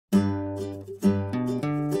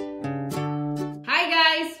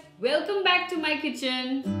my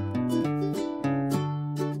kitchen.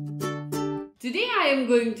 Today I am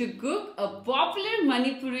going to cook a popular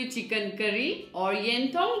Manipuri chicken curry or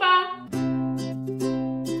Yen Thongba.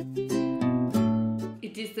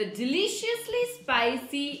 It is a deliciously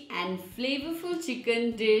spicy and flavorful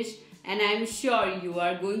chicken dish and I am sure you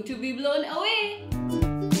are going to be blown away.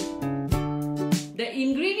 The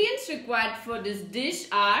ingredients required for this dish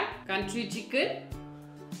are country chicken,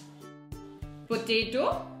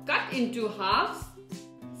 potato cut into halves,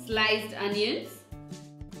 sliced onions,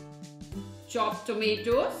 chopped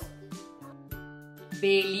tomatoes,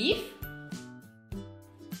 bay leaf,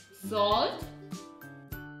 salt,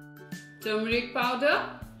 turmeric powder,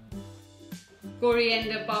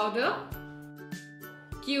 coriander powder,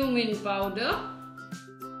 cumin powder,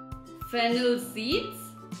 fennel seeds,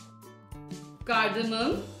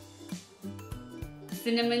 cardamom,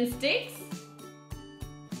 cinnamon sticks,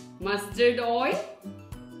 mustard oil,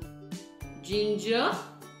 ginger,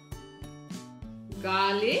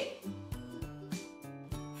 garlic,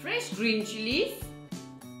 fresh green chilies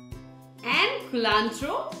and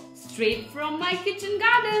culantro straight from my kitchen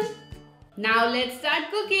garden. Now let's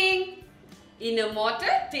start cooking. In a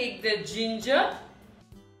mortar, take the ginger,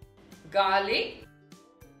 garlic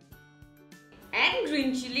and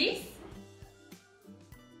green chilies.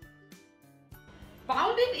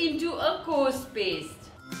 Pound it into a coarse paste.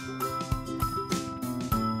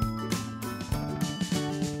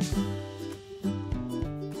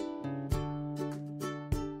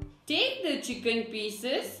 Take the chicken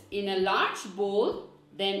pieces in a large bowl,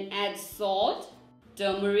 then add salt,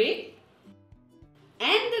 turmeric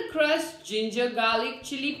and the crushed ginger garlic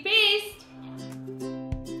chili paste.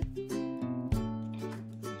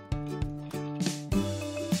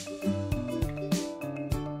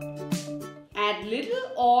 Add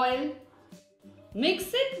little oil,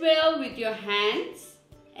 mix it well with your hands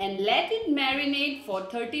and let it marinate for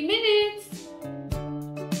 30 minutes.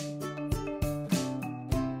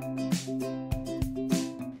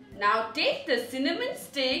 Now take the cinnamon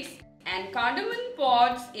sticks and cardamom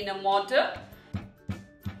pods in a mortar,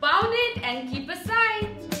 pound it and keep aside.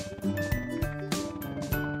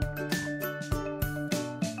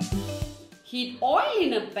 Heat oil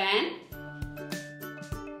in a pan.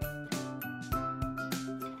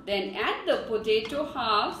 Then add the potato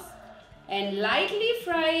halves and lightly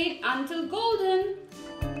fry it until golden.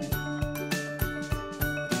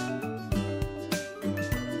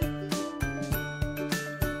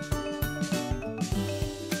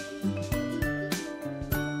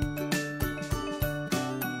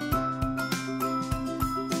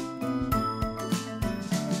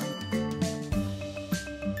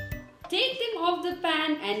 Take them off the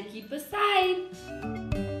pan and keep aside.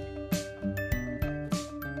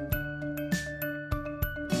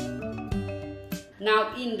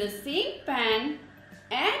 Now in the same pan,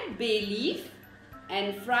 add bay leaf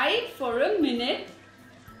and fry it for a minute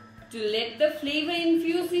to let the flavor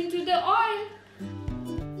infuse into the oil.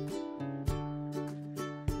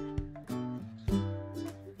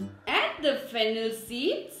 Add the fennel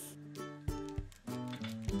seeds.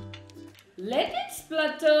 Let it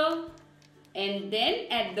splutter and then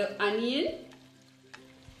add the onion.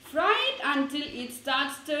 Fry it until it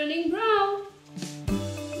starts turning brown.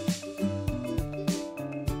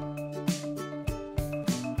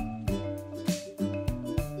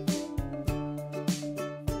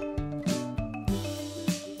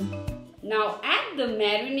 Now add the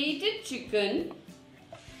marinated chicken,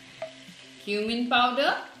 cumin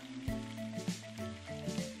powder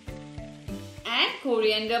and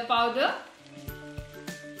coriander powder.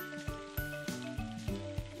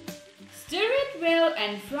 Stir it well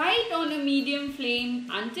and fry it on a medium flame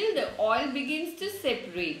until the oil begins to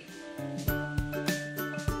separate.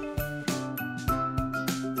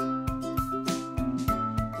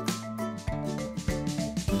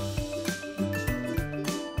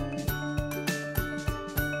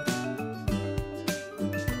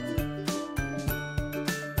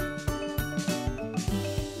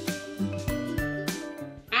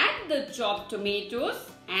 Add the chopped tomatoes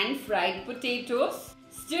and fried potatoes.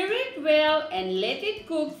 Stir it well and let it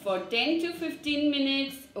cook for 10 to 15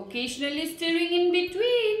 minutes, occasionally stirring in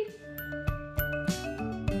between.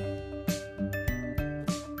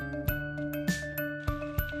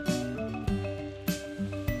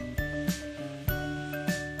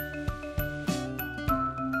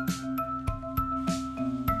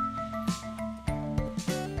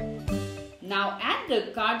 Now add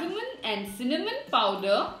the cardamom and cinnamon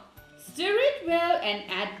powder. Stir it well and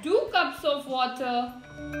add 2 cups of water.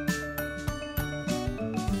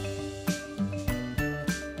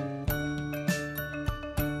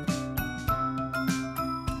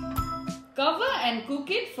 Cover and cook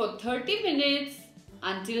it for 30 minutes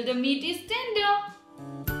until the meat is tender.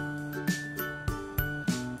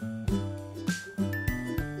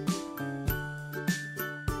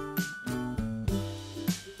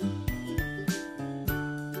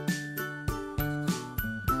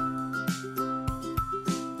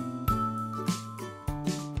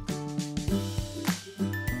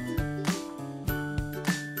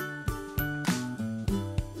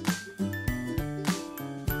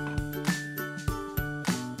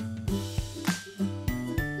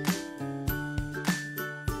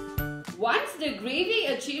 Once the gravy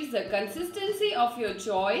achieves the consistency of your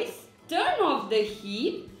choice, turn off the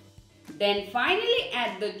heat. Then finally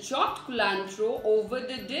add the chopped culantro over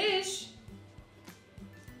the dish.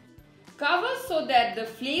 Cover so that the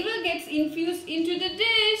flavor gets infused into the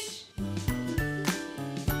dish.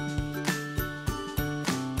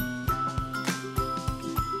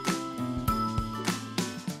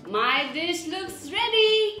 My dish looks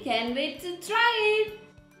ready. Can't wait to try it.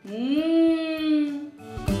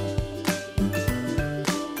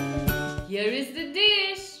 Here is the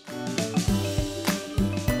dish.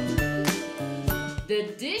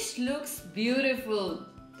 The dish looks beautiful.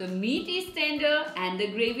 The meat is tender and the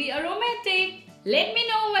gravy aromatic. Let me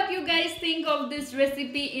know what you guys think of this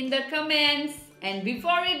recipe in the comments. And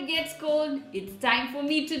before it gets cold, it's time for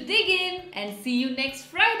me to dig in and see you next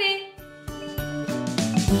Friday.